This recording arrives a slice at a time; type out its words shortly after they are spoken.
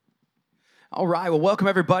All right, well, welcome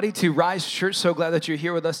everybody to Rise Church. So glad that you're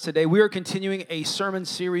here with us today. We are continuing a sermon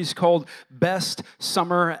series called Best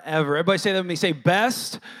Summer Ever. Everybody say that with me. Say,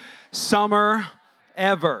 Best Summer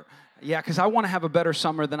Ever. Yeah, because I want to have a better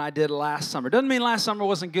summer than I did last summer. Doesn't mean last summer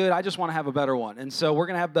wasn't good. I just want to have a better one. And so we're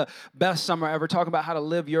going to have the best summer ever, talking about how to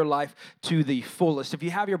live your life to the fullest. If you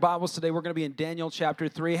have your Bibles today, we're going to be in Daniel chapter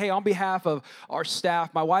 3. Hey, on behalf of our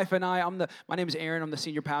staff, my wife and I, my name is Aaron. I'm the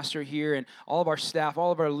senior pastor here, and all of our staff,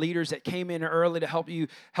 all of our leaders that came in early to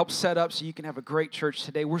help set up so you can have a great church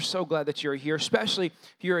today. We're so glad that you're here, especially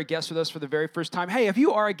if you're a guest with us for the very first time. Hey, if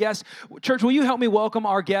you are a guest, church, will you help me welcome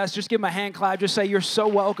our guests? Just give them a hand clap. Just say you're so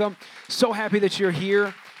welcome. So happy that you're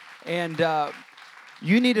here, and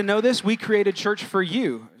you need to know this. We created church for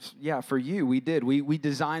you. Yeah, for you, we did. We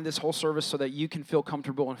designed this whole service so that you can feel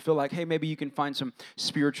comfortable and feel like, hey, maybe you can find some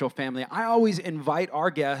spiritual family. I always invite our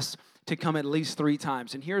guests to come at least 3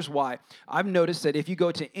 times, and here's why. I've noticed that if you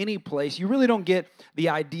go to any place, you really don't get the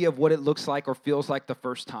idea of what it looks like or feels like the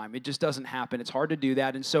first time. It just doesn't happen. It's hard to do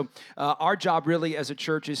that, and so our job really as a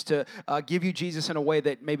church is to give you Jesus in a way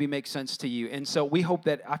that maybe makes sense to you, and so we hope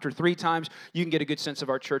that after 3 times, you can get a good sense of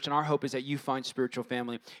our church, and our hope is that you find spiritual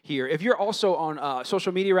family here. If you're also on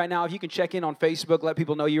social media right now, if you can check in on Facebook, let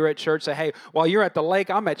people know you're at church, say, hey, while you're at the lake,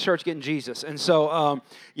 I'm at church getting Jesus, and so,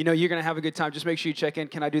 you're going to have a good time. Just make sure you check in.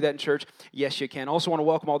 Can I do that in church? Yes, you can. Also want to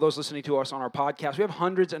welcome all those listening to us on our podcast. We have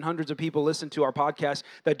hundreds and hundreds of people listen to our podcast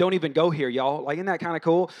that don't even go here, y'all. Like, isn't that kind of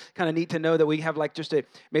cool? Kind of neat to know that we have like just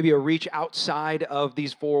maybe a reach outside of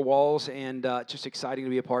these 4 walls, and just exciting to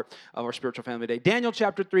be a part of our spiritual family today. Daniel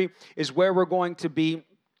chapter 3 is where we're going to be.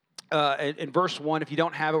 In verse 1, if you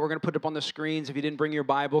don't have it, we're going to put it up on the screens. If you didn't bring your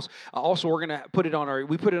Bibles, also we're going to put it on our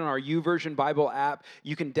YouVersion Bible app.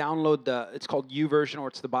 You can download it's called YouVersion, or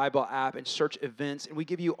it's the Bible app, and search events. And we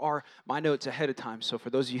give you my notes ahead of time. So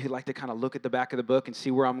for those of you who like to kind of look at the back of the book and see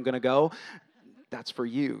where I'm going to go, that's for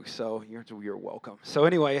you, so you're welcome. So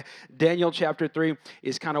anyway, Daniel chapter 3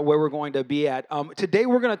 is kind of where we're going to be at. Today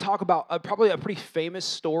we're going to talk about probably a pretty famous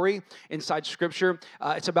story inside Scripture.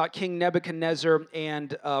 It's about King Nebuchadnezzar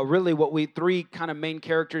and really 3 kind of main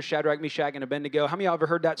characters, Shadrach, Meshach, and Abednego. How many of y'all ever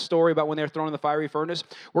heard that story about when they were thrown in the fiery furnace?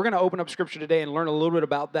 We're going to open up Scripture today and learn a little bit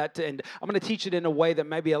about that, and I'm going to teach it in a way that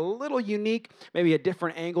may be a little unique, maybe a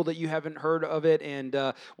different angle that you haven't heard of it, and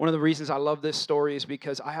one of the reasons I love this story is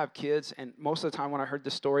because I have kids, and most of the time when I heard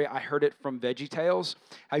this story, I heard it from VeggieTales.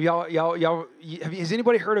 Has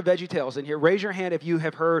anybody heard of VeggieTales in here? Raise your hand if you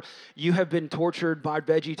have been tortured by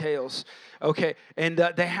VeggieTales. Okay, and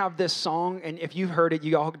they have this song, and if you've heard it,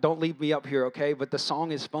 you all don't leave me up here, okay? But the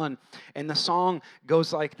song is fun, and the song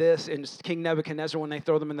goes like this, and it's King Nebuchadnezzar when they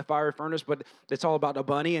throw them in the fiery furnace, but it's all about a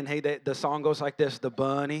bunny, and hey, the song goes like this: the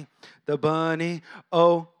bunny,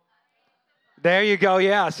 oh. There you go,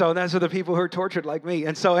 yeah. So those are the people who are tortured like me.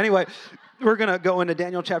 And so anyway, we're going to go into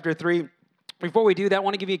Daniel chapter 3. Before we do that, I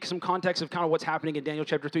want to give you some context of kind of what's happening in Daniel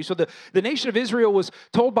chapter 3. So the nation of Israel was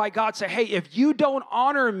told by God, say, hey, if you don't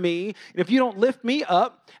honor me, and if you don't lift me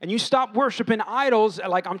up, and you stop worshiping idols,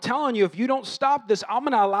 like I'm telling you, if you don't stop this, I'm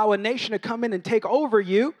going to allow a nation to come in and take over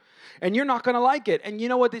you, and you're not going to like it. And you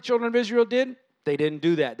know what the children of Israel did? They didn't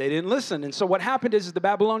do that. They didn't listen. And so what happened is the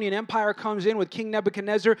Babylonian Empire comes in with King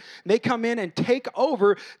Nebuchadnezzar. They come in and take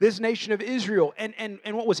over this nation of Israel. And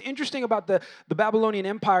what was interesting about the Babylonian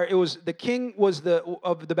Empire, it was the king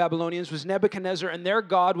of the Babylonians was Nebuchadnezzar, and their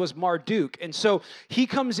god was Marduk. And so he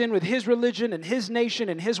comes in with his religion and his nation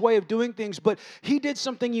and his way of doing things, but he did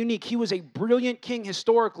something unique. He was a brilliant king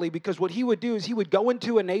historically, because what he would do is he would go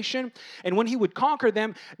into a nation, and when he would conquer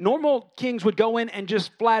them, normal kings would go in and just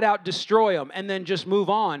flat out destroy them and then just move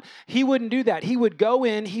on. He wouldn't do that. He would go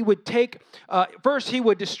in, he would first he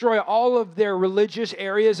would destroy all of their religious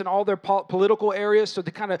areas and all their political areas, so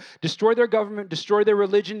to kind of destroy their government, destroy their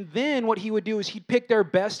religion. Then what he would do is he'd pick their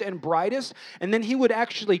best and brightest, and then he would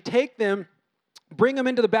actually take them, bring them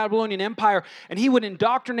into the Babylonian Empire, and he would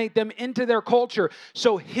indoctrinate them into their culture.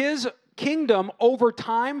 So his kingdom over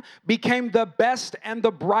time became the best and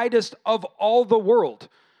the brightest of all the world.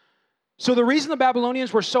 So the reason the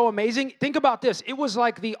Babylonians were so amazing, think about this. It was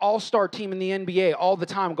like the all-star team in the NBA all the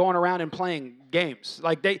time going around and playing games.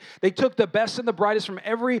 Like they took the best and the brightest from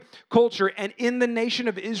every culture, and in the nation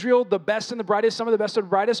of Israel, the best and the brightest, some of the best and the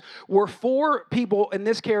brightest, were 4 people in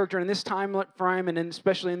this character, in this time frame, and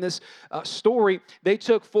especially in this story. They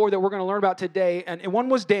took 4 that we're going to learn about today, and one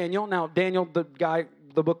was Daniel. Now, Daniel, the guy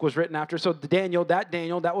the book was written after. So Daniel,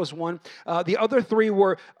 that was one. The other 3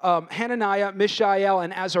 were Hananiah, Mishael,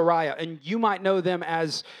 and Azariah. And you might know them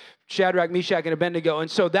as Shadrach, Meshach, and Abednego. And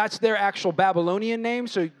so that's their actual Babylonian name.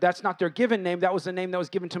 So that's not their given name. That was the name that was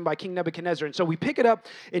given to them by King Nebuchadnezzar. And so we pick it up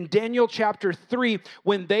in Daniel chapter 3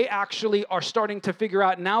 when they actually are starting to figure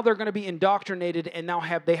out now they're going to be indoctrinated and now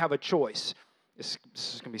they have a choice. This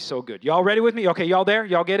is going to be so good. Y'all ready with me? Okay, y'all there?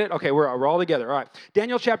 Y'all get it? Okay, we're all together. All right.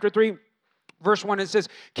 Daniel chapter 3. Verse 1, it says,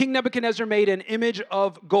 King Nebuchadnezzar made an image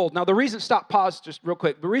of gold. Now, the reason, pause just real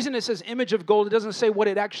quick. The reason it says image of gold, it doesn't say what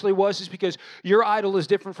it actually was, is because your idol is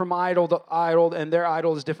different from my idol, and their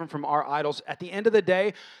idol is different from our idols. At the end of the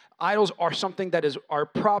day, idols are something that are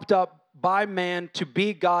propped up by man to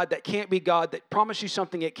be God, that can't be God, that promise you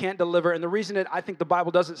something it can't deliver. And the reason that I think the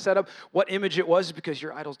Bible doesn't set up what image it was is because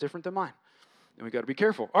your idol's different than mine. And we got to be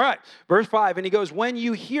careful. All right, verse 5, and he goes, when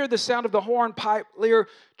you hear the sound of the horn, pipe, lyre,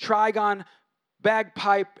 trigon,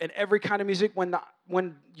 bagpipe, and every kind of music,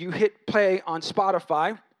 when you hit play on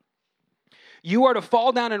Spotify, you are to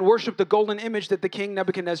fall down and worship the golden image that the king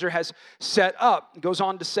Nebuchadnezzar has set up. It goes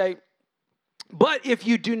on to say, but if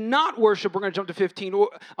you do not worship, we're going to jump to 15.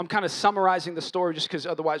 I'm kind of summarizing the story just because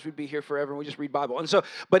otherwise we'd be here forever and we just read Bible. And so,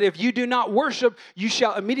 but if you do not worship, you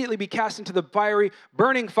shall immediately be cast into the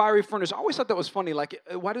burning fiery furnace. I always thought that was funny. Like,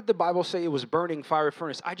 why did the Bible say it was burning fiery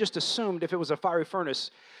furnace? I just assumed if it was a fiery furnace,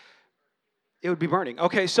 it would be burning.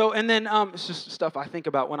 Okay, so, and then it's just stuff I think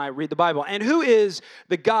about when I read the Bible. And who is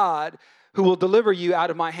the God who will deliver you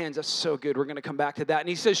out of my hands? That's so good. We're going to come back to that. And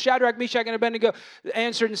he says, Shadrach, Meshach, and Abednego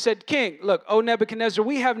answered and said, King, look, O Nebuchadnezzar,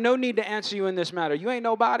 we have no need to answer you in this matter. You ain't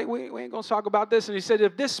nobody. We ain't going to talk about this. And he said,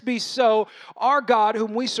 if this be so, our God,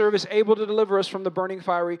 whom we serve, is able to deliver us from the burning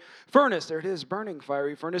fiery furnace. There it is, burning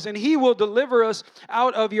fiery furnace. And he will deliver us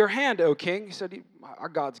out of your hand, O king. He said, our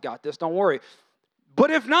God's got this. Don't worry.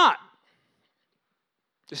 But if not,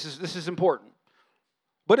 this is important.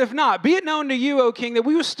 But if not, be it known to you, O king, that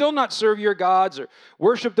we will still not serve your gods or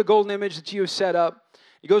worship the golden image that you have set up.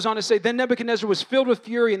 He goes on to say, then Nebuchadnezzar was filled with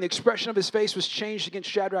fury, and the expression of his face was changed against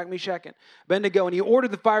Shadrach, Meshach, and Abednego. And he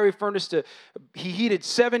ordered the fiery furnace he heated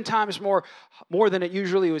 7 times more than it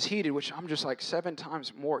usually was heated, which I'm just like, 7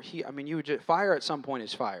 times more heat. I mean, fire at some point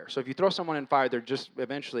is fire. So if you throw someone in fire,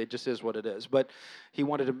 eventually it just is what it is. But he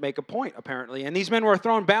wanted to make a point, apparently. And these men were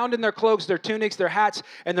thrown bound in their cloaks, their tunics, their hats,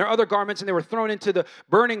 and their other garments, and they were thrown into the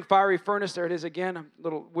burning fiery furnace. There it is again. I'm a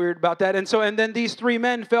little weird about that. And then these 3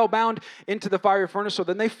 men fell bound into the fiery furnace. So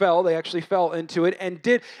then they actually fell into it and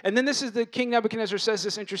then this is the King Nebuchadnezzar says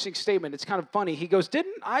this interesting statement. It's kind of funny. He goes,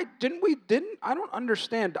 I don't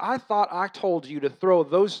understand. I thought I told you to throw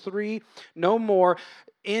those 3, no more,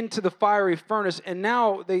 into the fiery furnace. And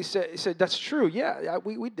now he said, that's true. Yeah,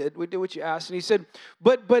 we did what you asked. And he said,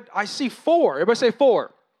 but I see 4. Everybody say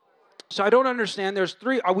 4. So I don't understand. There's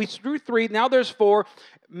 3. We threw 3. Now there's 4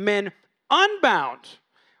 men unbound,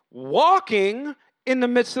 walking in the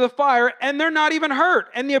midst of the fire, and they're not even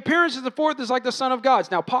hurt. And the appearance of the 4th is like the Son of God.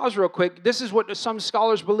 Now, pause real quick. This is what some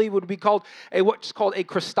scholars believe would be called what's called a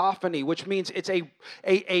Christophany, which means it's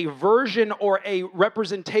a version or a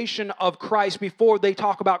representation of Christ before they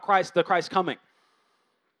talk about the Christ coming.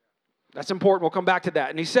 That's important. We'll come back to that.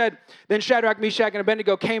 And he said, then Shadrach, Meshach, and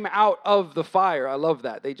Abednego came out of the fire. I love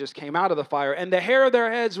that. They just came out of the fire. And the hair of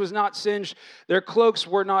their heads was not singed. Their cloaks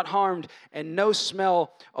were not harmed. And no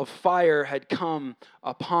smell of fire had come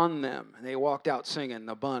upon them. And they walked out singing,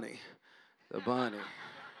 the bunny. The bunny.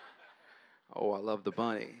 Oh, I love the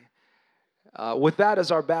bunny. With that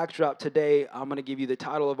as our backdrop today, I'm going to give you the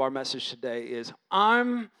title of our message today is,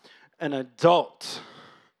 I'm an adult.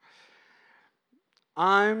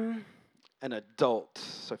 I'm an adult.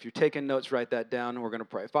 So if you're taking notes, write that down, and we're going to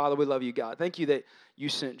pray. Father, we love you, God. Thank you that you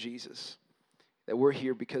sent Jesus, that we're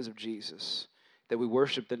here because of Jesus, that we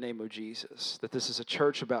worship the name of Jesus, that this is a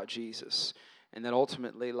church about Jesus, and that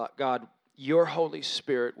ultimately, God, your Holy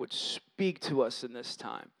Spirit would speak to us in this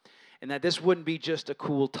time, and that this wouldn't be just a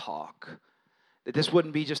cool talk, that this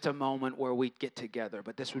wouldn't be just a moment where we get together,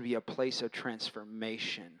 but this would be a place of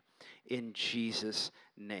transformation in Jesus'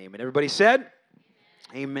 name. And everybody said,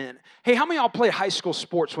 amen. Hey, how many of y'all played high school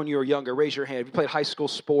sports when you were younger? Raise your hand if you played high school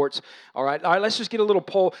sports. All right, let's just get a little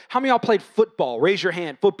poll. How many of y'all played football? Raise your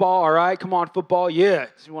hand. Football, all right, come on, football. Yeah,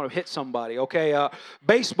 you want to hit somebody, okay.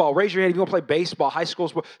 Baseball, raise your hand if you want to play baseball, high school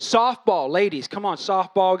sport. Softball, ladies, come on,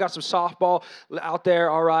 softball. We got some softball out there,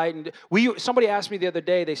 all right. And somebody asked me the other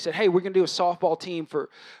day, they said, hey, we're going to do a softball team for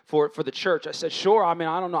the church. I said, sure. I mean,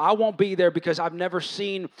 I don't know. I won't be there because I've never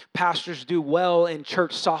seen pastors do well in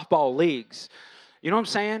church softball leagues. You know what I'm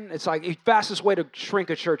saying? It's like the fastest way to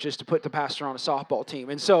shrink a church is to put the pastor on a softball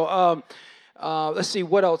team. And so Let's see,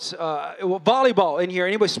 what else? Volleyball in here.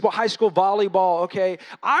 Anybody, high school volleyball, okay.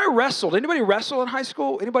 I wrestled. Anybody wrestle in high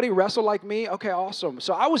school? Anybody wrestle like me? Okay, awesome.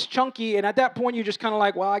 So I was chunky, and at that point, you're just kind of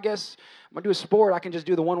like, well, I guess I'm going to do a sport. I can just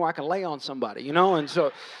do the one where I can lay on somebody, you know? And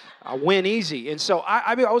so I win easy. And so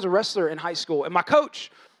I was a wrestler in high school. And my coach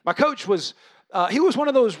was... he was one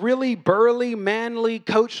of those really burly, manly,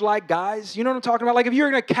 coach-like guys. You know what I'm talking about? Like if you were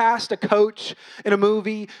going to cast a coach in a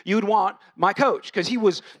movie, you'd want my coach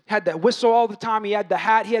because had that whistle all the time. He had the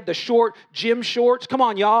hat. He had the short gym shorts. Come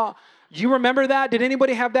on, y'all. You remember that? Did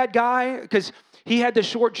anybody have that guy? Because he had the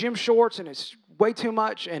short gym shorts and it's way too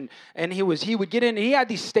much. And he would get in and he had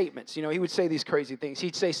these statements. You know, he would say these crazy things.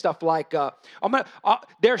 He'd say stuff like,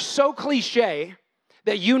 they're so cliche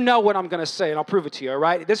that you know what I'm going to say, and I'll prove it to you, all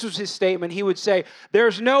right? This was his statement. He would say,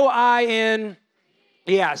 there's no I in,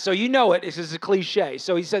 yeah, so you know it. This is a cliche.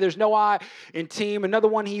 So he said there's no I in team. Another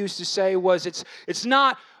one he used to say was, it's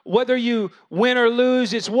not whether you win or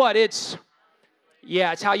lose, it's what? It's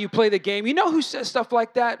how you play the game. You know who says stuff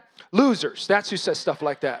like that? Losers. That's who says stuff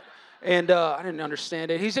like that. And I didn't understand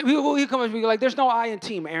it. He said, he comes to me like, there's no I in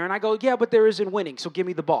team, Aaron. I go, yeah, but there is in winning, so give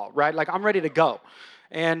me the ball, right? Like, I'm ready to go.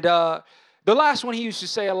 And the last one he used to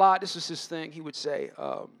say a lot, this was his thing, he would say,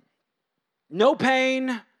 no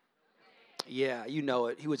pain. Yeah, you know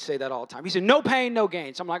it. He would say that all the time. He said, no pain, no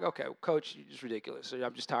gain. So I'm like, okay, coach, you're just ridiculous.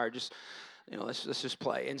 I'm just tired. Let's just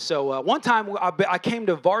play. And so one time I came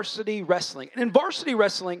to varsity wrestling. And in varsity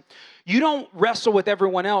wrestling, you don't wrestle with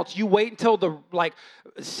everyone else. You wait until the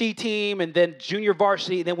C team and then junior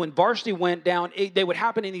varsity. And then when varsity went down, they would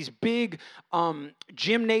happen in these big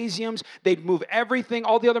gymnasiums. They'd move everything,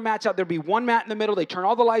 all the other mats out. There'd be one mat in the middle. They'd turn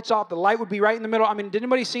all the lights off. The light would be right in the middle. I mean, did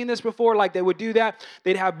anybody seen this before? Like they would do that.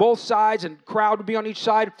 They'd have both sides and crowd would be on each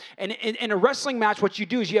side. And in a wrestling match, what you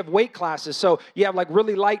do is you have weight classes. So you have like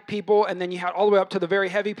really light people and then you had all the way up to the very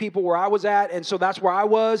heavy people where I was at. And so that's where I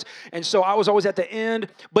was. And so I was always at the end.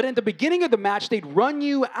 But in the beginning of the match, they'd run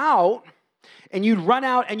you out and you'd run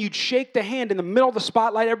out and you'd shake the hand in the middle of the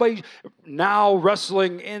spotlight. Everybody now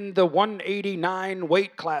wrestling in the 189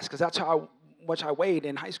 weight class because that's how much I weighed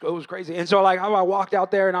in high school. It was crazy. And so I walked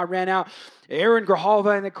out there and I ran out. Aaron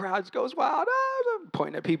Grijalva in the crowd goes, wow, I'm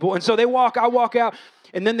pointing at people. And so I walk out.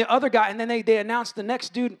 And then the other guy, and then they announced the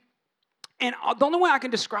next dude. And the only way I can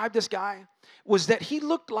describe this guy was that he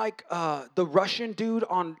looked like the Russian dude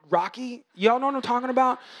on Rocky. Y'all know what I'm talking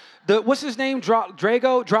about? What's his name?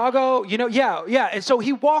 Drago? You know, yeah. And so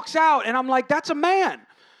he walks out, and I'm like, that's a man.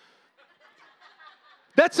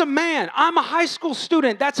 That's a man. I'm a high school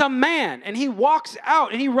student. That's a man. And he walks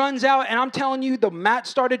out, and he runs out, and I'm telling you, the mat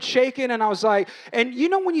started shaking, and I was like, and you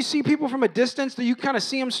know when you see people from a distance, that you kind of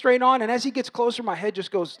see them straight on, and as he gets closer, my head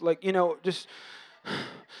just goes like, just...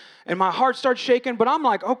 And my heart starts shaking, but I'm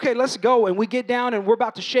like, okay, let's go. And we get down and we're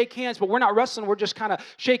about to shake hands, but we're not wrestling. We're just kind of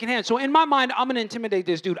shaking hands. So in my mind, I'm going to intimidate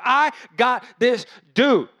this dude. I got this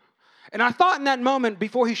dude. And I thought in that moment,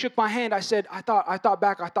 before he shook my hand, I thought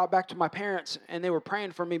back to my parents, and they were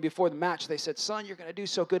praying for me before the match. They said, son, you're going to do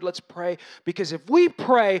so good. Let's pray. Because if we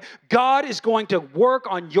pray, God is going to work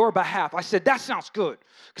on your behalf. I said, that sounds good.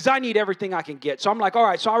 Because I need everything I can get. So I'm like, all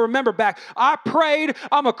right. So I remember back. I prayed.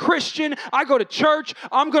 I'm a Christian. I go to church.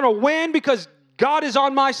 I'm going to win because God is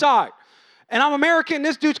on my side. And I'm American.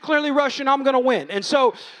 This dude's clearly Russian. I'm going to win. And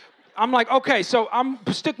so I'm like, okay, so I'm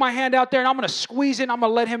stick my hand out there and I'm going to squeeze it. And I'm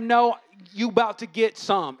going to let him know you about to get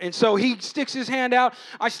some. And so he sticks his hand out.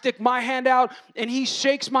 I stick my hand out and he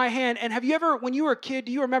shakes my hand. And have you ever, when you were a kid,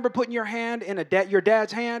 do you remember putting your hand in your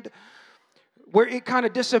dad's hand where it kind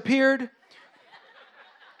of disappeared?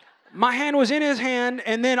 My hand was in his hand,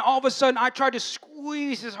 and then all of a sudden, I tried to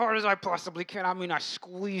squeeze as hard as I possibly can. I mean, I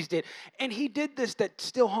squeezed it. And he did this that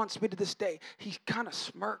still haunts me to this day. He kind of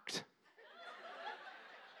smirked.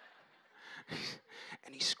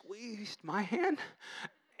 And he squeezed my hand.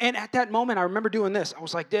 And at that moment, I remember doing this. I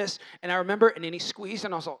was like this, and I remember, and then he squeezed,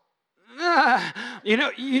 and I was like, you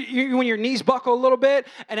know, when your knees buckle a little bit,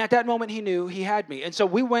 and at that moment he knew he had me. And so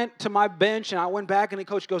we went to my bench, and I went back, and the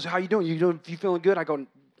coach goes, how you doing? You feeling good? I go,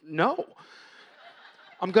 no.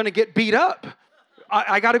 I'm going to get beat up.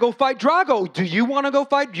 I got to go fight Drago. Do you want to go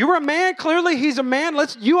fight? You're a man. Clearly, he's a man.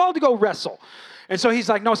 You all to go wrestle. And so he's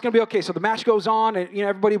like, no, it's going to be okay. So the match goes on, and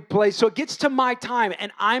everybody plays. So it gets to my time,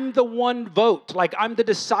 and I'm the one vote. Like, I'm the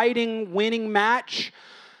deciding winning match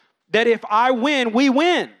that if I win, we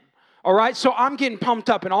win. All right, so I'm getting pumped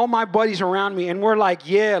up, and all my buddies around me, and we're like,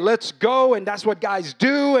 yeah, let's go, and that's what guys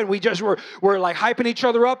do, and we're like hyping each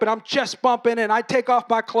other up, and I'm chest bumping, and I take off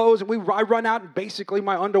my clothes, and I run out in basically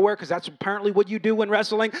my underwear, because that's apparently what you do when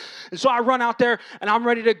wrestling, and so I run out there, and I'm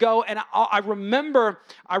ready to go, and I remember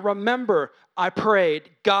I prayed,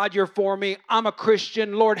 God, you're for me, I'm a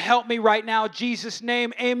Christian, Lord, help me right now, Jesus'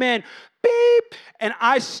 name, amen, beep, and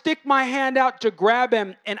I stick my hand out to grab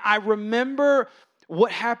him, and I remember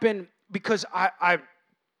what happened, because I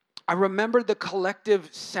remember the collective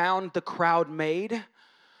sound the crowd made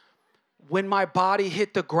when my body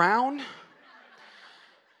hit the ground.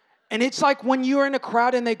 And it's like when you're in a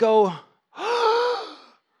crowd and they go,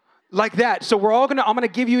 like that. So I'm gonna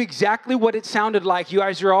give you exactly what it sounded like. You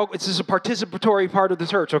guys are this is a participatory part of the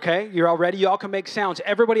church, okay? You're all ready? You all can make sounds.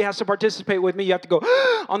 Everybody has to participate with me. You have to go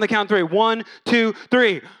on the count of 3. 1, 2,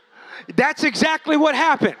 3. That's exactly what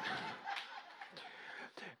happened.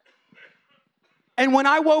 And when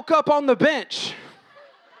I woke up on the bench,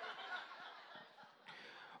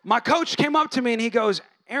 my coach came up to me and he goes,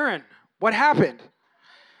 Aaron, what happened?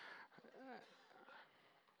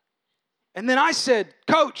 And then I said,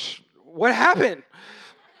 Coach, what happened?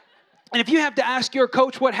 And if you have to ask your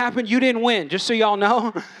coach what happened, you didn't win, just so y'all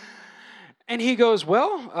know. And he goes,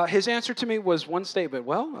 well, his answer to me was one statement,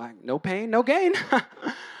 well, no pain, no gain. And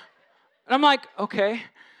I'm like, okay.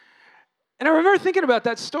 And I remember thinking about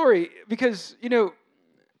that story because,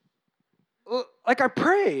 like I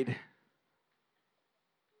prayed.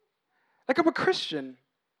 Like I'm a Christian.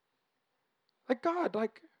 Like God,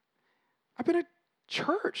 like I've been at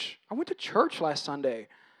church. I went to church last Sunday.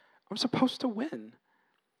 I'm supposed to win.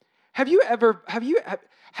 Have you ever,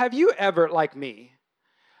 like me,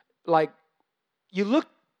 like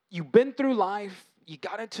you've been through life, you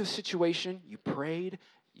got into a situation, you prayed,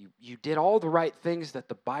 you did all the right things that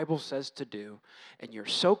the Bible says to do, and you're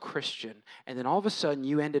so Christian, and then all of a sudden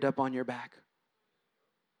you ended up on your back?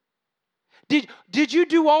 Did you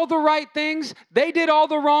do all the right things? They did all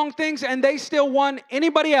the wrong things, and they still won.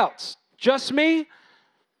 Anybody else? Just me?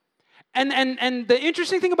 And the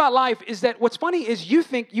interesting thing about life is that what's funny is you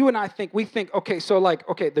and I think, okay, so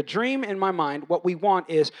the dream in my mind, what we want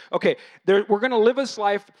is, okay, we're going to live this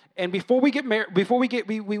life, and before we get married, before we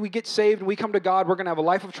get saved and we come to God, we're going to have a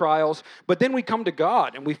life of trials, but then we come to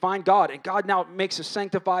God and we find God, and God now makes us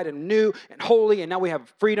sanctified and new and holy, and now we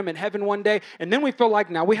have freedom in heaven one day, and then we feel like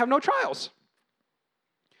now we have no trials.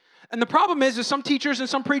 And the problem is some teachers and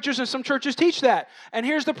some preachers and some churches teach that. And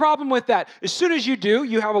here's the problem with that. As soon as you do,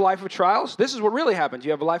 you have a life of trials. This is what really happens.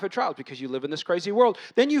 You have a life of trials because you live in this crazy world.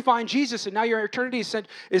 Then you find Jesus, and now your eternity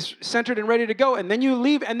is centered and ready to go. And then you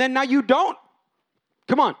leave, and then now you don't.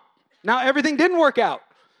 Come on. Now everything didn't work out.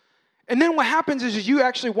 And then what happens is you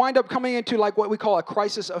actually wind up coming into like what we call a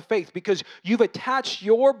crisis of faith, because you've attached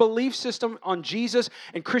your belief system on Jesus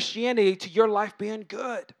and Christianity to your life being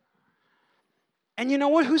good. And you know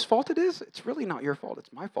what? Whose fault it is? It's really not your fault.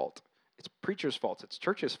 It's my fault. It's preacher's fault. It's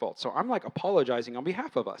church's fault. So I'm like apologizing on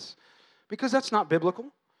behalf of us because that's not biblical.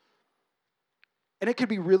 And it could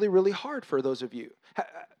be really, really hard for those of you.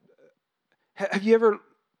 Have you ever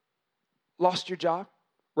lost your job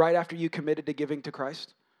right after you committed to giving to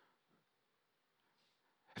Christ?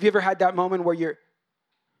 Have you ever had that moment where your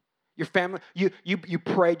family, you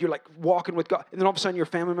prayed, you're like walking with God, and then all of a sudden your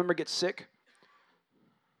family member gets sick?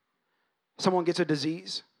 Someone gets a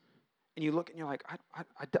disease, and you look and you're like,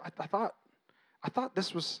 I thought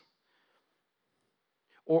this was,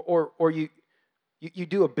 or you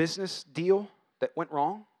do a business deal that went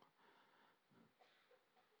wrong.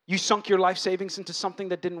 You sunk your life savings into something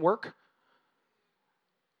that didn't work,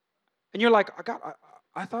 and you're like,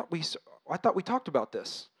 I thought we talked about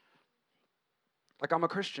this. Like I'm a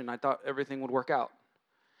Christian, I thought everything would work out,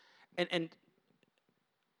 and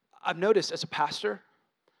I've noticed as a pastor,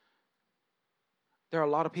 there are a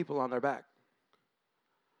lot of people on their back.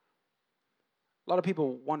 A lot of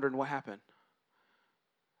people wondering what happened.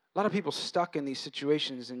 A lot of people stuck in these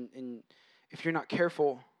situations, and if you're not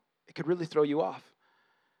careful, it could really throw you off.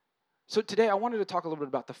 So today I wanted to talk a little bit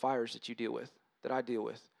about the fires that you deal with, that I deal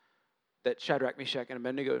with, that Shadrach, Meshach, and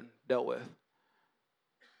Abednego dealt with.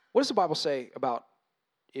 What does the Bible say about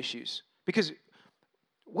issues? Because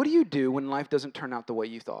what do you do when life doesn't turn out the way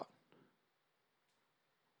you thought?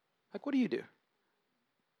 Like, what do you do?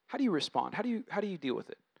 How do you respond? How do you deal with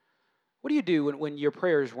it? What do you do when your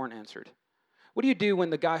prayers weren't answered? What do you do when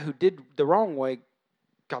the guy who did the wrong way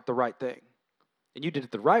got the right thing? And you did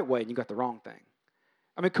it the right way and you got the wrong thing?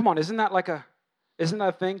 I mean, come on, isn't that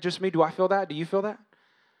a thing? Just me? Do I feel that? Do you feel that?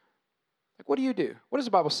 Like, what do you do? What does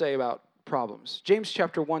the Bible say about problems? James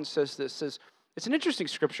chapter 1 says this, it's an interesting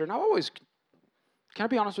scripture, and I've always Can I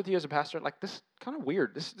be honest with you as a pastor? Like, this is kind of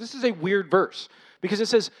weird. This is a weird verse because it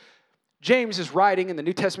says, James is writing in the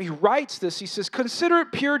New Testament. He writes this. He says, consider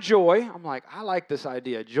it pure joy. I'm like, I like this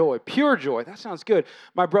idea, joy, pure joy. That sounds good.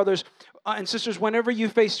 My brothers and sisters, whenever you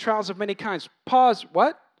face trials of many kinds. Pause,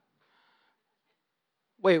 what?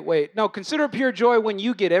 Wait. No, consider it pure joy when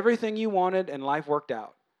you get everything you wanted and life worked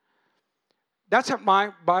out. That's how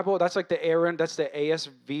my Bible, that's like that's the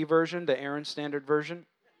ASV version, the Aaron Standard Version.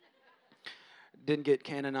 Didn't get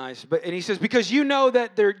canonized. And he says, because you know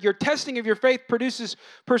that your testing of your faith produces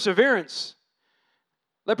perseverance.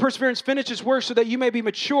 Let perseverance finish its work so that you may be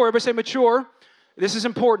mature. Everybody say mature. This is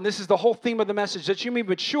important. This is the whole theme of the message, that you may be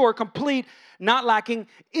mature, complete, not lacking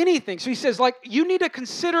anything. So he says, like, you need to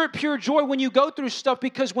consider it pure joy when you go through stuff,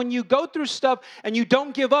 because when you go through stuff and you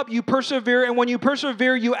don't give up, you persevere. And when you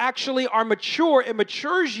persevere, you actually are mature. It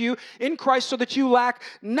matures you in Christ so that you lack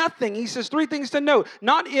nothing. He says 3 things to note.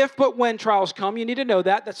 Not if, but when trials come. You need to know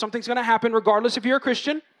that something's going to happen regardless if you're a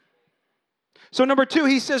Christian. So number 2,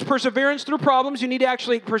 he says perseverance through problems. You need to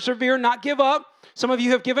actually persevere, not give up. Some of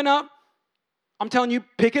you have given up. I'm telling you,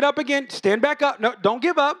 pick it up again. Stand back up. No, don't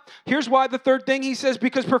give up. Here's why. The 3rd thing, he says,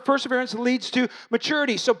 because perseverance leads to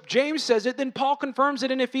maturity. So James says it, then Paul confirms it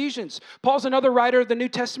in Ephesians. Paul's another writer of the New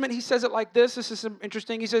Testament. He says it like this. This is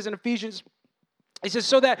interesting. He says in Ephesians, he says,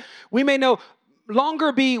 so that we may no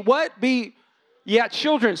longer be what?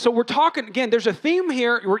 Children. So we're talking, again, there's a theme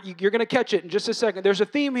here. You're going to catch it in just a second. There's a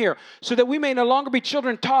theme here. So that we may no longer be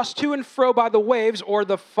children tossed to and fro by the waves or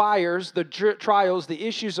the fires, the trials, the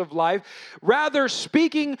issues of life. Rather,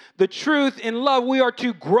 speaking the truth in love, we are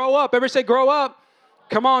to grow up. Everybody say grow up.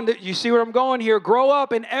 Come on, you see where I'm going here. Grow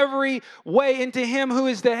up in every way into Him who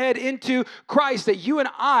is the head, into Christ. That you and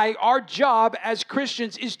I, our job as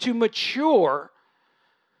Christians is to mature,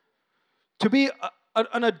 to be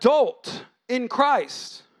an adult in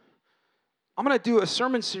Christ. I'm going to do a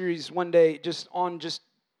sermon series one day on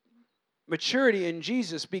maturity in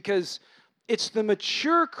Jesus, because it's the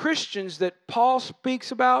mature Christians that Paul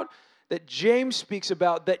speaks about, that James speaks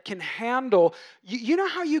about, that can handle. You know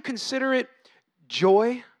how you consider it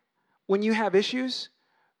joy when you have issues?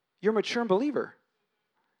 You're a mature believer.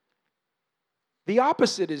 The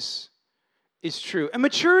opposite is true. And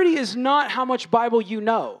maturity is not how much Bible you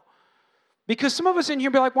know. Because some of us in here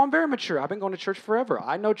be like, well, I'm very mature. I've been going to church forever.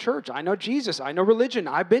 I know church. I know Jesus. I know religion.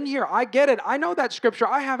 I've been here. I get it. I know that scripture.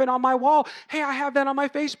 I have it on my wall. Hey, I have that on my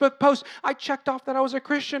Facebook post. I checked off that I was a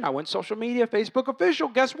Christian. I went social media, Facebook official.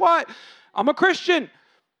 Guess what? I'm a Christian.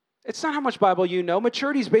 It's not how much Bible you know.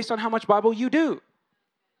 Maturity is based on how much Bible you do.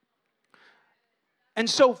 And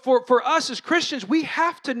so for us as Christians, we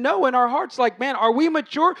have to know in our hearts, like, man, are we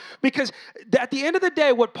mature? Because at the end of the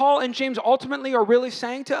day, what Paul and James ultimately are really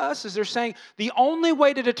saying to us is they're saying the only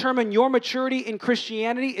way to determine your maturity in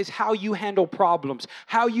Christianity is how you handle problems,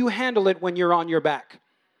 how you handle it when you're on your back.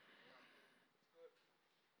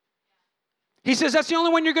 He says that's the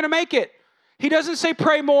only one you're going to make it. He doesn't say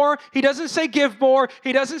pray more. He doesn't say give more.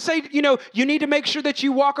 He doesn't say, you need to make sure that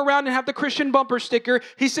you walk around and have the Christian bumper sticker.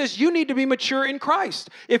 He says you need to be mature in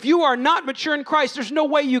Christ. If you are not mature in Christ, there's no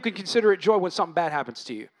way you can consider it joy when something bad happens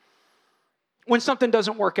to you. When something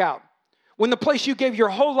doesn't work out. When the place you gave your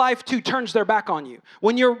whole life to turns their back on you.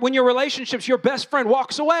 When your relationships, your best friend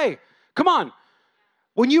walks away. Come on.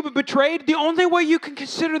 When you've been betrayed, the only way you can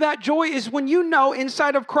consider that joy is when you know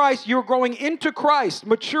inside of Christ you're growing into Christ,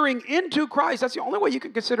 maturing into Christ. That's the only way you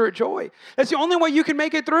can consider it joy. That's the only way you can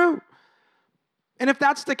make it through. And if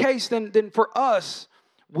that's the case, then for us,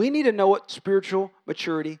 we need to know what spiritual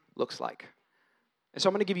maturity looks like. And so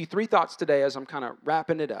I'm going to give you 3 thoughts today as I'm kind of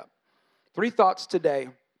wrapping it up. 3 thoughts today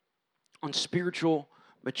on spiritual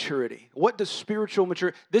maturity. What does spiritual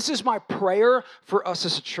maturity? This is my prayer for us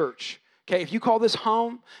as a church. Okay, if you call this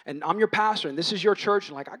home and I'm your pastor and this is your church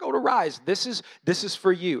and like I go to Rise, this is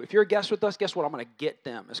for you. If you're a guest with us, guess what? I'm going to get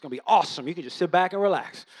them. It's going to be awesome. You can just sit back and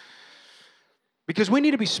relax. Because we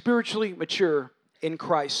need to be spiritually mature in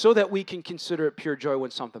Christ so that we can consider it pure joy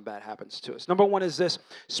when something bad happens to us. Number 1 is this.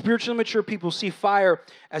 Spiritually mature people see fire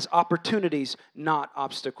as opportunities, not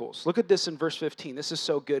obstacles. Look at this in verse 15. This is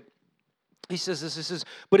so good. He says this,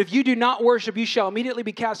 but if you do not worship, you shall immediately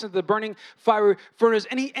be cast into the burning fiery furnace.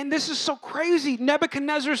 And this is so crazy.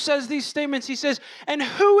 Nebuchadnezzar says these statements. He says, and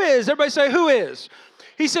who is? Everybody say, who is?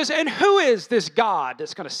 He says, and who is this God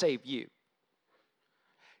that's going to save you?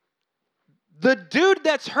 The dude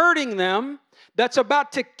that's hurting them, that's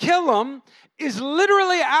about to kill them, is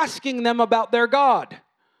literally asking them about their God.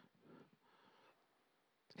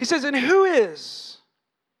 He says, and who is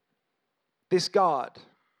this God?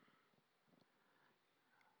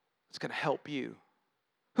 It's going to help you.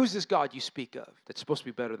 Who's this God you speak of that's supposed to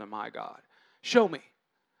be better than my God? Show me.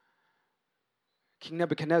 King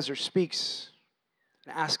Nebuchadnezzar speaks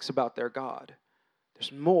and asks about their God.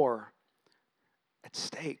 There's more at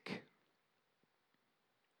stake.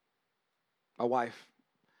 My wife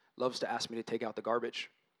loves to ask me to take out the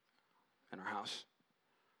garbage in our house.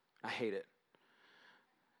 I hate it.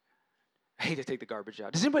 I hate to take the garbage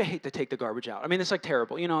out. Does anybody hate to take the garbage out? I mean, it's like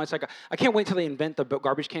terrible. You know, it's like, I can't wait till they invent the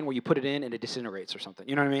garbage can where you put it in and it disintegrates or something.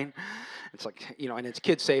 You know what I mean? It's like, you know, and it's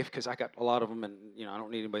kid safe because I got a lot of them and, you know, I don't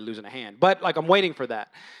need anybody losing a hand. But like, I'm waiting for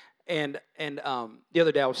that. And the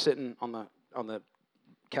other day I was sitting on the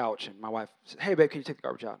couch and my wife said, "Hey, babe, can you take the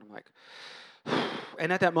garbage out?" And I'm like,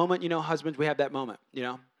 and at that moment, you know, husbands, we have that moment, you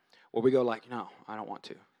know, where we go like, "No, I don't want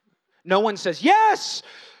to." No one says, "Yes,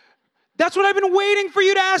 that's what I've been waiting for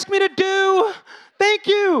you to ask me to do. Thank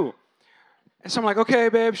you." And so I'm like, "Okay,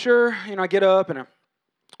 babe, sure." You know, I get up and I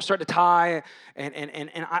start to tie. And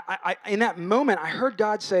I in that moment, I heard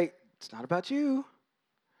God say, "It's not about you.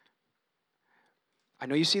 I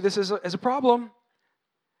know you see this as a problem.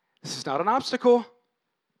 This is not an obstacle.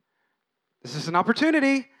 This is an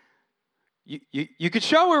opportunity. You could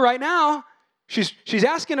show her right now. She's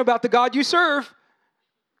asking about the God you serve.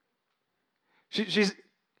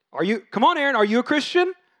 Come on, Aaron, are you a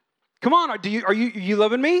Christian? Come on, are you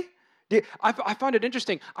loving me?" I find it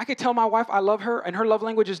interesting. I could tell my wife I love her, and her love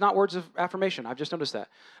language is not words of affirmation. I've just noticed that.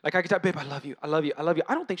 Like I could tell, "Babe, I love you, I love you, I love you."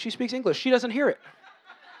 I don't think she speaks English. She doesn't hear it.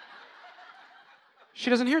 She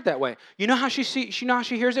doesn't hear it that way. You know how she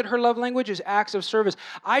hears it? Her love language is acts of service.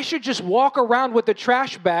 I should just walk around with the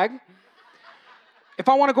trash bag. If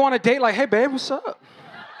I want to go on a date, like, "Hey, babe, what's up?"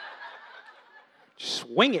 Just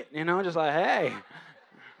swing it, you know, just like, "Hey."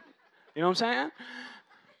 You know what I'm saying?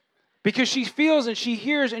 Because she feels and she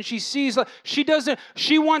hears and she sees.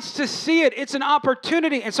 She wants to see it. It's an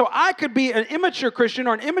opportunity. And so I could be an immature Christian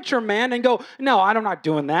or an immature man and go, "No, I'm not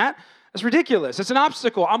doing that. That's ridiculous. It's an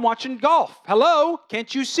obstacle. I'm watching golf. Hello?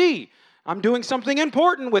 Can't you see? I'm doing something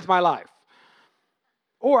important with my life."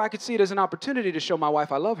 Or I could see it as an opportunity to show my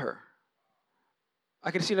wife I love her.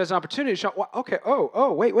 I can see it as an opportunity to show, okay,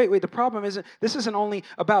 wait. The problem isn't, this isn't only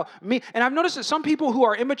about me. And I've noticed that some people who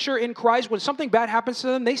are immature in Christ, when something bad happens to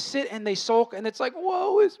them, they sit and they sulk, and it's like,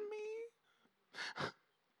 "Woe is me.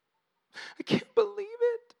 I can't believe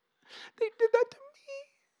it. They did that to me.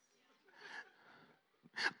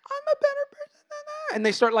 I'm a better person than that." And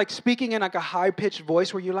they start like speaking in like a high-pitched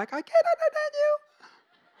voice where you're like, "I can't understand you."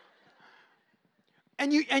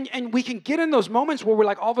 And we can get in those moments where we're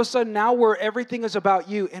like, all of a sudden now where everything is about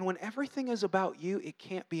you. And when everything is about you, it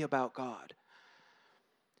can't be about God.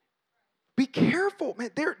 Be careful, man.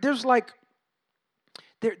 There's like,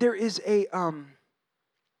 there is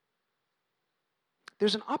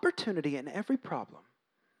there's an opportunity in every problem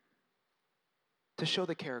to show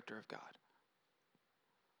the character of God.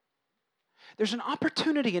 There's an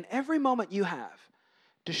opportunity in every moment you have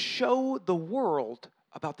to show the world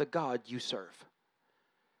about the God you serve.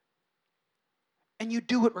 And you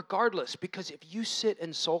do it regardless, because if you sit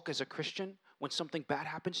and sulk as a Christian when something bad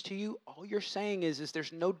happens to you, all you're saying is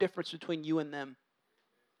there's no difference between you and them.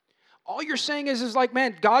 All you're saying is like,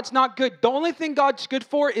 man, God's not good. The only thing God's good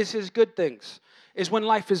for is His good things, is when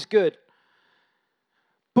life is good.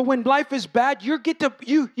 But when life is bad,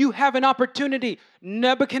 you have an opportunity.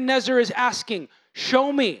 Nebuchadnezzar is asking,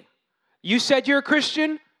 "Show me. You said you're a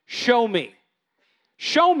Christian? Show me.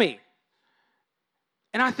 Show me."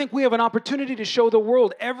 And I think we have an opportunity to show the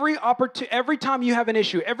world every time you have an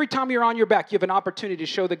issue, every time you're on your back, you have an opportunity to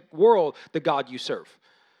show the world the God you serve.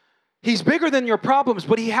 He's bigger than your problems,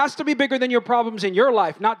 but He has to be bigger than your problems in your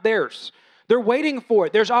life, not theirs. They're waiting for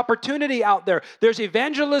it. There's opportunity out there. There's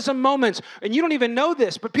evangelism moments, and you don't even know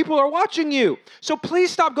this, but people are watching you. So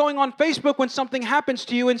please stop going on Facebook when something happens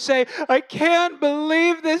to you and say, "I can't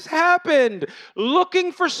believe this happened,"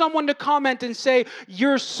 looking for someone to comment and say,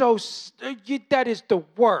 that is the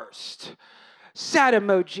worst. Sad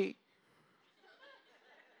emoji.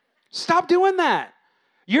 Stop doing that.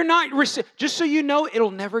 You're not, just so you know,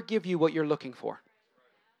 it'll never give you what you're looking for.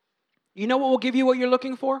 You know what will give you what you're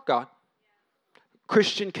looking for? God.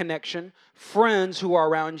 Christian connection, friends who are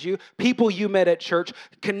around you, people you met at church,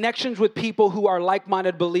 connections with people who are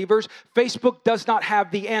like-minded believers. Facebook does not have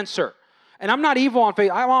the answer. And I'm not evil on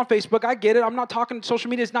Facebook. I'm on Facebook. I get it. I'm not talking, social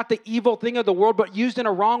media is not the evil thing of the world, but used in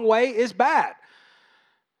a wrong way is bad.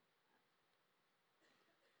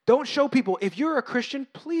 Don't show people. If you're a Christian,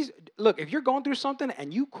 please, look, if you're going through something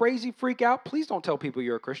and you crazy freak out, please don't tell people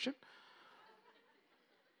you're a Christian.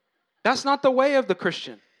 That's not the way of the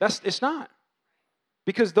Christian. It's not.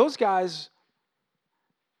 Because those guys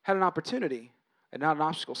had an opportunity and not an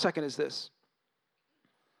obstacle. Second is this.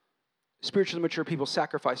 Spiritually mature people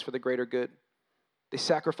sacrifice for the greater good. They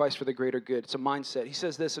sacrifice for the greater good. It's a mindset. He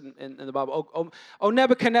says this in the Bible. Oh,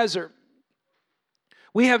 Nebuchadnezzar,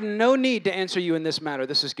 we have no need to answer you in this matter.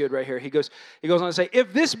 This is good right here. He goes on to say,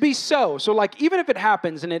 if this be so like even if it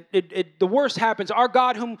happens and the worst happens, our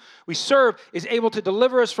God whom we serve is able to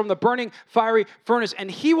deliver us from the burning fiery furnace,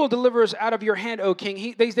 and he will deliver us out of your hand, O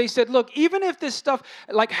king. They said, look, even if this stuff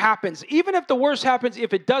like happens, even if the worst happens,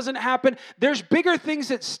 if it doesn't happen, there's bigger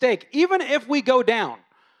things at stake. Even if we go down,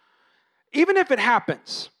 even if it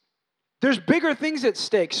happens, there's bigger things at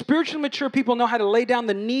stake. Spiritually mature people know how to lay down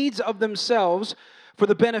the needs of themselves for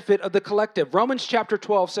the benefit of the collective. Romans chapter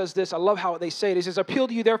 12 says this. I love how they say it. He says, appeal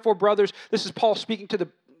to you, therefore, brothers. This is Paul speaking to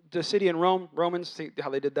the city in Rome. Romans, see how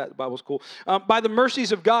they did that? The Bible's cool. By the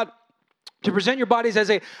mercies of God, to present your bodies as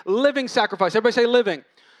a living sacrifice. Everybody say living.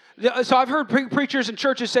 So I've heard preachers and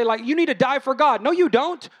churches say, like, you need to die for God. No, you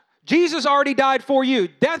don't. Jesus already died for you.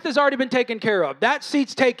 Death has already been taken care of. That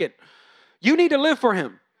seat's taken. You need to live for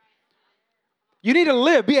him. You need to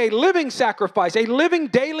live, be a living sacrifice, a living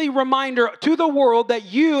daily reminder to the world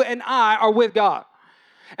that you and I are with God.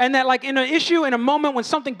 And that like in an issue, in a moment when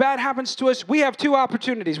something bad happens to us, we have two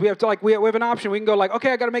opportunities. We have an option. We can go like,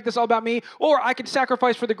 okay, I got to make this all about me, or I can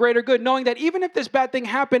sacrifice for the greater good, knowing that even if this bad thing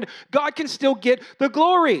happened, God can still get the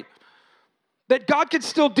glory. That God can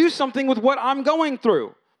still do something with what I'm going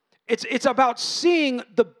through. It's about seeing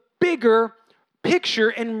the bigger picture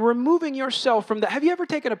and removing yourself from that. Have you ever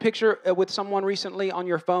taken a picture with someone recently on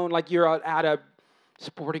your phone, like you're at a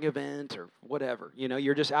sporting event or whatever,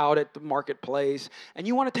 you're just out at the marketplace and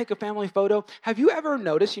you want to take a family photo? Have you ever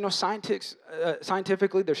noticed,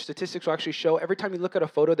 scientifically, their statistics will actually show every time you look at a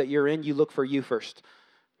photo that you're in, you look for you first.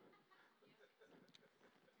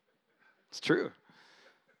 It's true.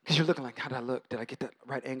 Because you're looking like, how did I look? Did I get that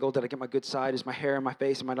right angle? Did I get my good side? Is my hair in my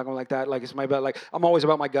face? Am I not going like that? Like, is my butt, like, I'm always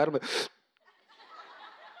about my gut. I'm like,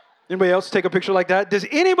 anybody else take a picture like that? Does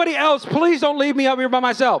anybody else, please don't leave me up here by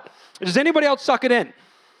myself. Does anybody else suck it in?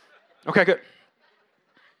 Okay, good.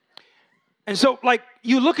 And so, like,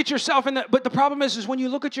 you look at yourself in that, but the problem is when you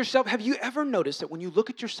look at yourself, have you ever noticed that when you look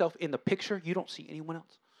at yourself in the picture, you don't see anyone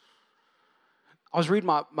else? I was reading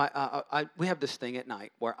we have this thing at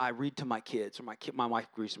night where I read to my kids, or my wife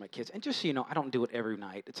reads to my kids. And just so you know, I don't do it every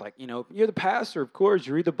night. It's like, you're the pastor, of course.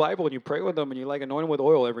 You read the Bible and you pray with them and you like anoint them with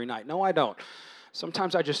oil every night. No, I don't.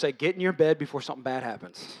 Sometimes I just say, get in your bed before something bad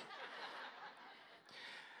happens.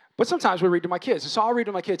 But sometimes we read to my kids. And so I'll read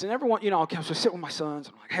to my kids. And everyone, I'll sit with my sons.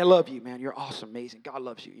 I'm like, hey, I love you, man. You're awesome, amazing. God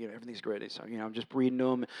loves you. Everything's great. So, I'm just reading to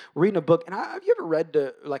them. We're reading a book. And have you ever read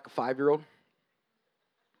to, like, a 5-year-old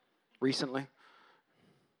recently?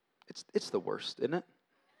 It's the worst, isn't it?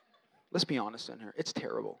 Let's be honest in here. It's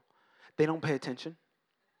terrible. They don't pay attention.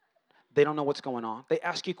 They don't know what's going on. They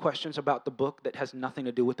ask you questions about the book that has nothing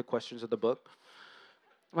to do with the questions of the book.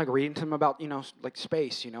 I'm like reading to them about, like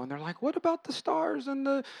space, and they're like, what about the stars and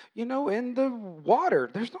the, and the water?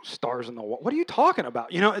 There's no stars in the water. What are you talking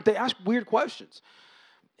about? They ask weird questions.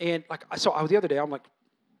 And like, the other day, I'm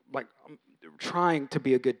I'm trying to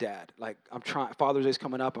be a good dad. Like, I'm trying, Father's Day's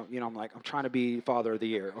coming up, I'm like, I'm trying to be Father of the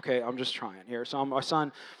Year, okay? I'm just trying here. So my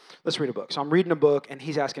son, let's read a book. So I'm reading a book, and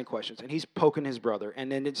he's asking questions, and he's poking his brother,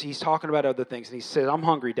 and then he's talking about other things, and he says, I'm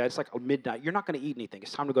hungry, Dad. It's like midnight. You're not going to eat anything.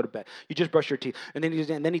 It's time to go to bed. You just brush your teeth. And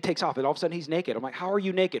then he takes off, and all of a sudden, he's naked. I'm like, how are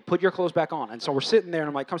you naked? Put your clothes back on. And so we're sitting there, and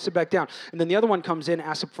I'm like, come sit back down. And then the other one comes in,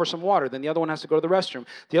 asks for some water. Then the other one has to go to the restroom.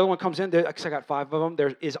 The other one comes in, because I got 5 of them,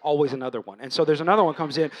 there is always another one. And so there's another one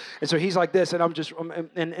comes in, and so he's like this, and I'm just,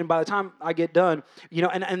 and by the time I get done,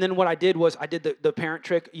 and then what I did was I did the parent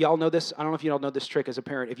trick. Y'all know this. I don't know if you all know this trick as a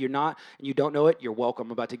parent. If you're not and you don't know it, you're welcome.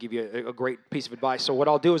 I'm about to give you a great piece of advice. So what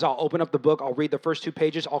I'll do is I'll open up the book. I'll read the first 2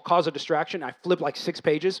 pages. I'll cause a distraction. I flip like 6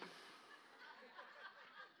 pages.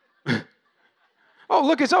 Oh,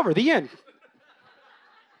 look, it's over. The end.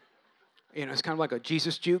 It's kind of like a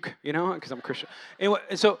Jesus juke, because I'm Christian. Anyway,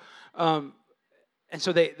 and so I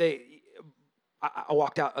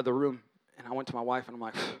walked out of the room. And I went to my wife, and I'm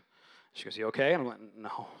like, she goes, you okay? And I'm like,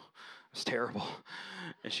 no, it's terrible.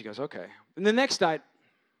 And she goes, okay. And the next night,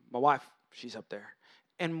 my wife, she's up there.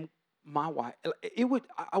 And my wife,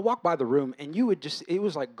 I walked by the room, and it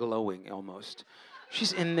was like glowing almost.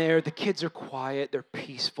 She's in there. The kids are quiet. They're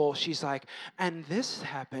peaceful. She's like, and this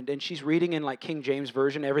happened. And she's reading in like King James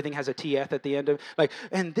Version. Everything has a TF at the end of like,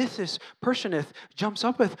 and this is personeth jumps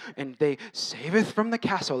upeth, and they saveth from the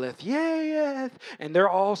castleth. Yayeth. And they're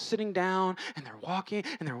all sitting down, and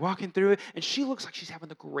they're walking through it. And she looks like she's having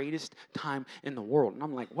the greatest time in the world. And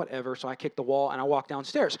I'm like, whatever. So I kick the wall, and I walk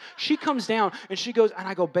downstairs. She comes down, and she goes, and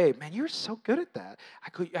I go, babe, man, you're so good at that.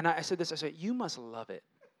 I said this. I said, you must love it.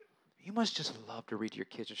 You must just love to read to your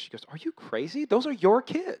kids. And she goes, are you crazy? Those are your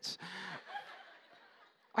kids.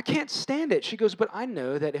 I can't stand it. She goes, but I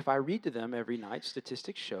know that if I read to them every night,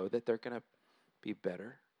 statistics show that they're going to be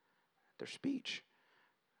better at their speech.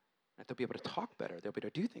 That they'll be able to talk better. They'll be able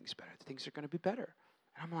to do things better. Things are going to be better.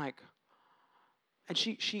 And I'm like, and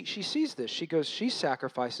she sees this. She goes, she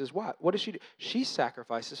sacrifices what? What does she do? She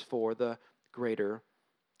sacrifices for the greater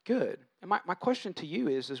good. And my question to you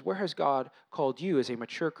is where has God called you as a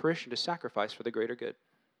mature Christian to sacrifice for the greater good?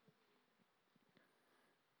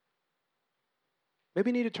 Maybe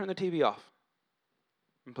you need to turn the TV off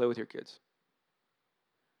and play with your kids.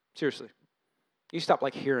 Seriously. You stop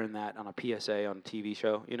like hearing that on a PSA on a TV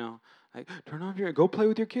show, you know? Like, turn off go play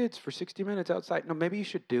with your kids for 60 minutes outside. No, maybe you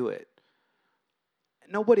should do it.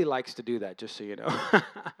 Nobody likes to do that, just so you know.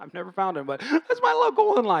 I've never found them, but that's my little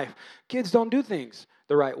goal in life. Kids don't do things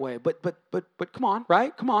the right way. But come on,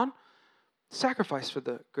 right? Come on. Sacrifice for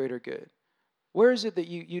the greater good. Where is it that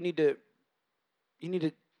you need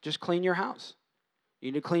to just clean your house?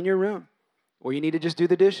 You need to clean your room. Or you need to just do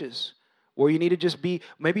the dishes. Or you need to just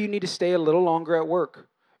maybe you need to stay a little longer at work.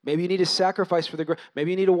 Maybe you need to sacrifice for the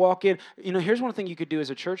maybe you need to walk in. You know, here's one thing you could do as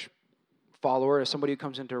a church follower, as somebody who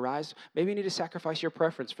comes into Rise. Maybe you need to sacrifice your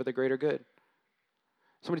preference for the greater good.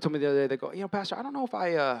 Somebody told me the other day, they go, Pastor, I don't know if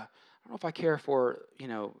I care for,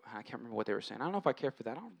 I can't remember what they were saying. I don't know if I care for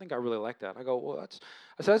that. I don't think I really like that. I go, well,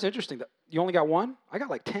 that's interesting. You only got one? I got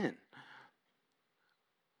like 10.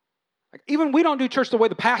 Like, even we don't do church the way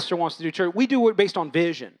the pastor wants to do church. We do it based on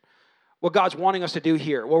vision, what God's wanting us to do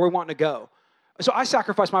here, where we're wanting to go. So I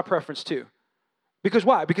sacrifice my preference too. Because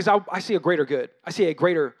why? Because I see a greater good. I see a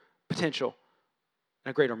greater potential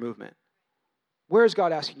and a greater movement. Where is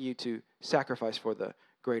God asking you to sacrifice for the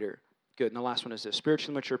greater good? And the last one is this.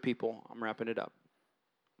 Spiritually mature people, I'm wrapping it up.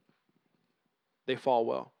 They fall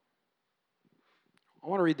well. I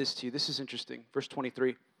want to read this to you. This is interesting. Verse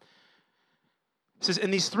 23. It says,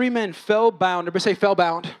 and these three men fell bound, everybody say fell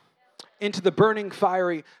bound, into the burning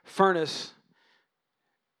fiery furnace.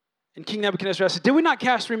 And King Nebuchadnezzar said, did we not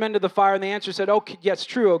cast three men to the fire? And the answer said, oh, yeah, it's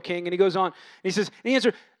true, O king. And he goes on, and he says, and he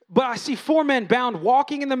answered, but I see four men bound,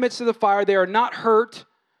 walking in the midst of the fire. They are not hurt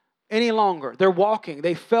any longer. They're walking.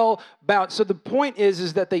 They fell bound. So the point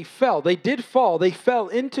is that they fell. They did fall. They fell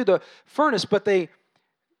into the furnace, but they're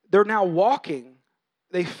now walking.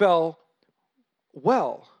 They fell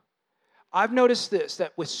well. I've noticed this,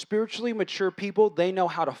 that with spiritually mature people, they know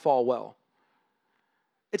how to fall well.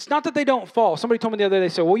 It's not that they don't fall. Somebody told me the other day, they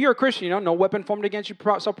said, well, you're a Christian, no weapon formed against you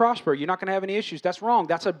shall prosper. You're not going to have any issues. That's wrong.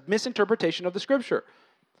 That's a misinterpretation of the scripture.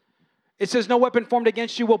 It says no weapon formed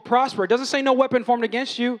against you will prosper. It doesn't say no weapon formed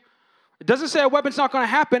against you. It doesn't say a weapon's not going to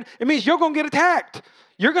happen. It means you're going to get attacked.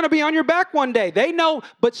 You're going to be on your back one day. They know,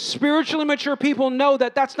 but spiritually mature people know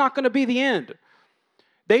that that's not going to be the end.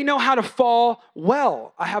 They know how to fall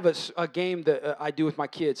well. I have a game that I do with my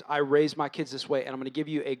kids. I raise my kids this way, and I'm going to give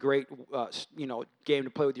you a great, game to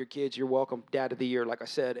play with your kids. You're welcome, Dad of the Year, like I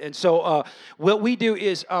said. And so what we do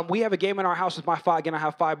is we have a game in our house with my five. Again, I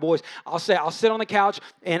have 5 boys. I'll sit on the couch,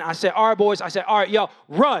 and I say, all right, boys. I say, all right, yo,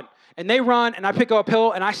 run. And they run, and I pick up a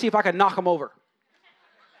pillow, and I see if I can knock them over.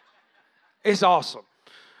 It's awesome.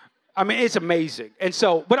 I mean, it's amazing. And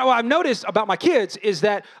so, but what I've noticed about my kids is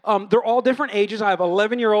that they're all different ages. I have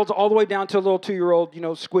 11-year-olds all the way down to a little 2-year-old,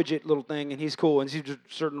 squidget little thing, and he's cool, and he's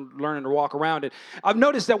just learning to walk around it. I've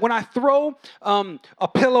noticed that when I throw a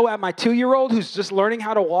pillow at my 2-year-old who's just learning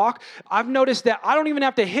how to walk, I've noticed that I don't even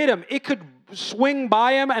have to hit him. It could swing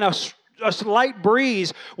by him, and a slight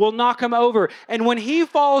breeze will knock him over. And when he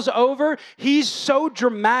falls over, he's so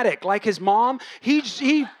dramatic, like his mom. He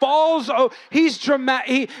falls over. He's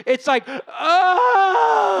dramatic. It's like,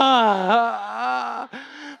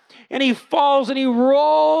 and he falls and he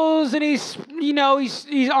rolls and he's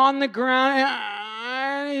on the ground.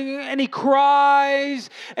 And he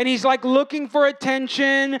cries and he's like looking for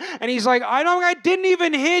attention. And he's like, I didn't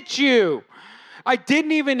even hit you. I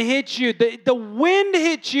didn't even hit you. The wind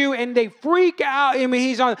hit you and they freak out. I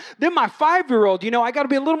mean, then my 5-year-old, I got to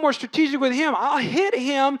be a little more strategic with him. I'll hit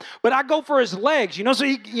him, but I go for his legs, so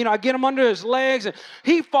I get him under his legs and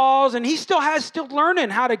he falls and he still learning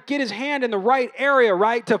how to get his hand in the right area,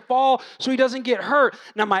 right, to fall so he doesn't get hurt.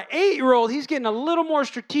 Now my 8-year-old, he's getting a little more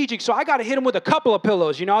strategic, so I got to hit him with a couple of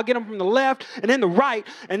pillows. I'll get him from the left and then the right,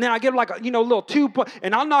 and then I get him like a little 2,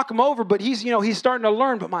 and I'll knock him over, but he's starting to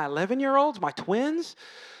learn. But my 11-year-olds, my twins,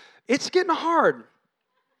 it's getting hard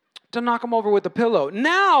to knock them over with a pillow.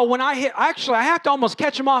 Now, when I hit, I have to almost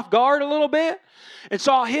catch them off guard a little bit. And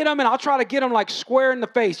so I'll hit them and I'll try to get them like square in the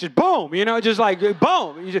face. Just boom, just like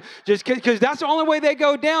boom. Just because that's the only way they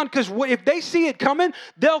go down. Because if they see it coming,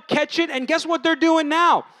 they'll catch it. And guess what they're doing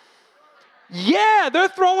now? Yeah, they're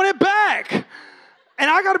throwing it back. And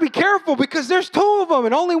I got to be careful because there's two of them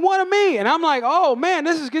and only one of me. And I'm like, oh man,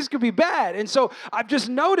 this could be bad. And so I've just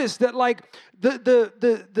noticed that like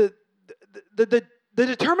the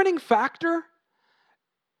determining factor,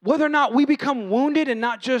 whether or not we become wounded and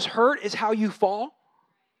not just hurt, is how you fall.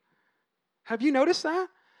 Have you noticed that?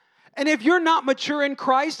 And if you're not mature in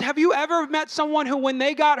Christ, have you ever met someone who, when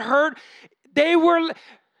they got hurt, they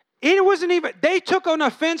took an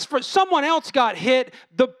offense for someone else got hit,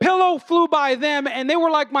 the pillow flew by them, and they were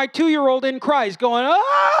like my 2-year-old in Christ going,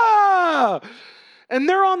 ah! And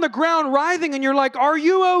they're on the ground writhing, and you're like, are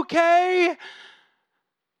you okay?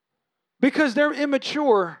 Because they're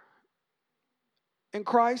immature in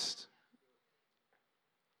Christ.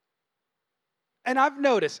 And I've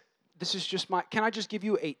noticed, can I just give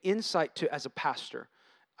you an insight to as a pastor?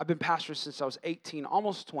 I've been pastor since I was 18,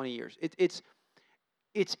 almost 20 years. It's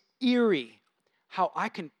eerie how I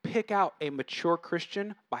can pick out a mature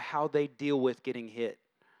Christian by how they deal with getting hit.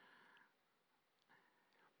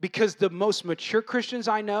 Because the most mature Christians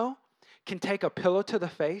I know can take a pillow to the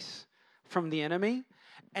face from the enemy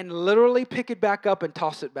and literally pick it back up and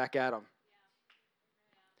toss it back at them.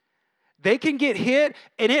 They can get hit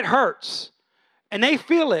and it hurts. And they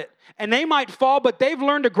feel it. And they might fall, but they've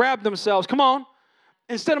learned to grab themselves. Come on.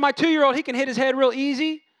 Instead of my 2-year-old, he can hit his head real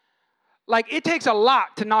easy. Like, it takes a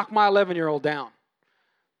lot to knock my 11-year-old down.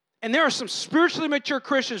 And there are some spiritually mature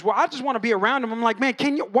Christians where I just want to be around them. I'm like, man,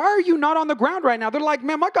 why are you not on the ground right now? They're like,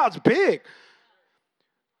 man, my God's big.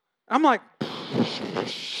 I'm like,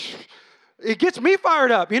 it gets me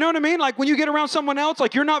fired up. You know what I mean? Like when you get around someone else,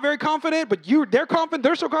 like you're not very confident, but they're confident,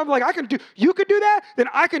 they're so confident, like you could do that, then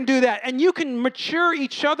I can do that. And you can mature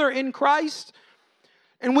each other in Christ.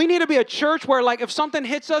 And we need to be a church where like if something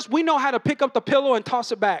hits us, we know how to pick up the pillow and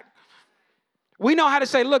toss it back. We know how to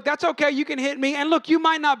say, look, that's okay, you can hit me. And look, you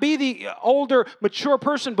might not be the older, mature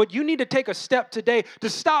person, but you need to take a step today to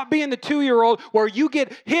stop being the 2-year-old where you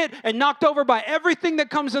get hit and knocked over by everything that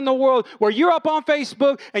comes in the world, where you're up on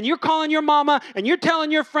Facebook and you're calling your mama and you're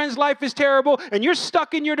telling your friends life is terrible and you're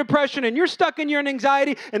stuck in your depression and you're stuck in your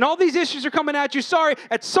anxiety and all these issues are coming at you. Sorry,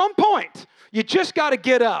 at some point, you just got to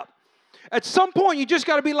get up. At some point, you just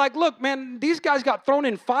got to be like, look, man, these guys got thrown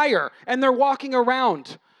in fire and they're walking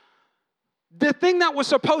around. The thing that was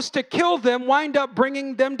supposed to kill them wind up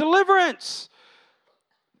bringing them deliverance.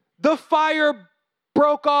 The fire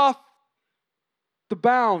broke off the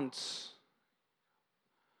bounds.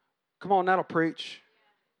 Come on, that'll preach.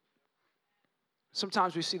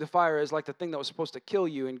 Sometimes we see the fire as like the thing that was supposed to kill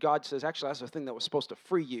you, and God says, actually, that's the thing that was supposed to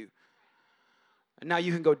free you. And now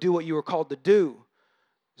you can go do what you were called to do,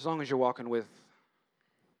 as long as you're walking with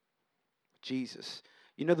Jesus.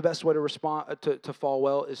 You know the best way to respond to fall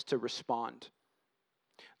well is to respond.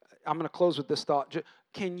 I'm going to close with this thought.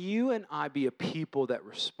 Can you and I be a people that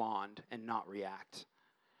respond and not react?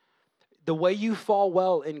 The way you fall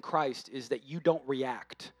well in Christ is that you don't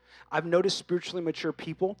react. I've noticed spiritually mature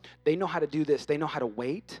people, they know how to do this. They know how to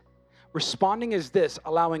wait. Responding is this,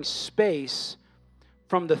 allowing space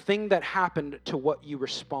from the thing that happened to what you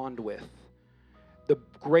respond with. The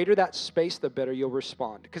greater that space, the better you'll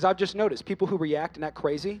respond. Because I've just noticed people who react and act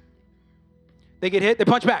crazy, they get hit, they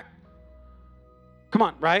punch back. Come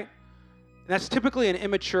on, right? And that's typically an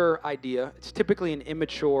immature idea. It's typically an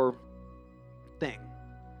immature thing.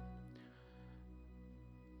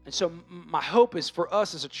 And so my hope is for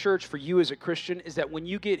us as a church, for you as a Christian, is that when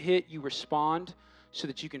you get hit, you respond so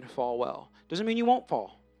that you can fall well. Doesn't mean you won't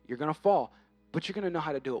fall. You're going to fall, but you're going to know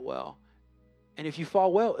how to do it well. And if you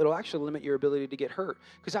fall well, it'll actually limit your ability to get hurt.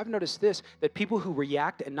 Because I've noticed this, that people who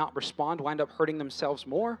react and not respond wind up hurting themselves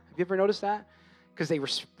more. Have you ever noticed that? Because they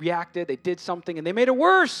reacted, they did something, and they made it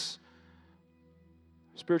worse.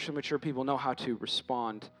 Spiritually mature people know how to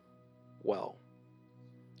respond well.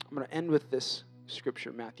 I'm going to end with this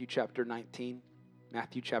scripture, Matthew chapter 19.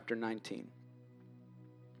 Matthew chapter 19.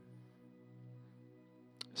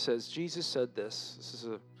 It says, Jesus said this.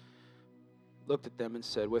 Looked at them and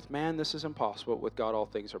said, with man this is impossible, with God all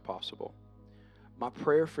things are possible. My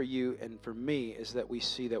prayer for you and for me is that we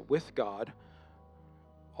see that with God,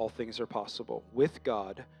 all things are possible. With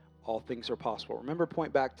God, all things are possible. Remember,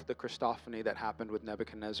 point back to the Christophany that happened with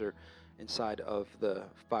Nebuchadnezzar inside of the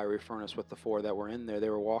fiery furnace with the 4 that were in there.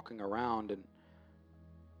 They were walking around, and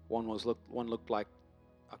one looked like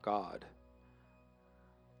a god.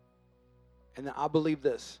 And then I believe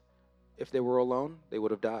this: if they were alone, they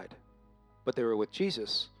would have died. But they were with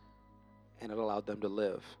Jesus, and it allowed them to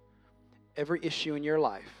live. Every issue in your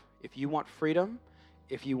life, if you want freedom,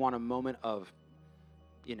 if you want a moment of,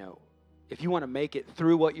 if you want to make it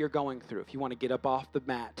through what you're going through, if you want to get up off the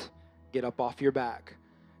mat, get up off your back,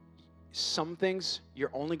 some things you're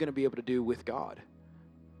only going to be able to do with God.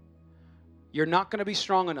 You're not going to be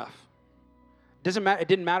strong enough. Doesn't matter. It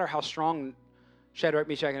didn't matter how strong Shadrach,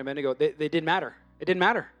 Meshach, and Abednego. They didn't matter. It didn't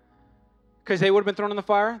matter. Because they would have been thrown in the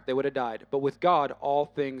fire, they would have died. But with God, all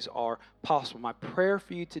things are possible. My prayer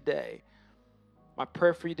for you today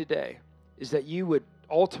is that you would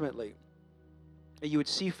ultimately, that you would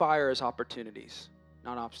see fire as opportunities,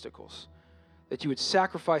 not obstacles. That you would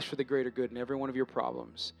sacrifice for the greater good in every one of your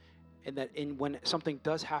problems. And that when something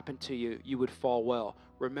does happen to you, you would fall well.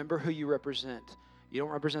 Remember who you represent. You don't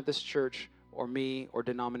represent this church or me or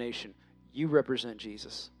denomination. You represent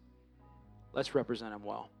Jesus. Let's represent him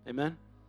well. Amen?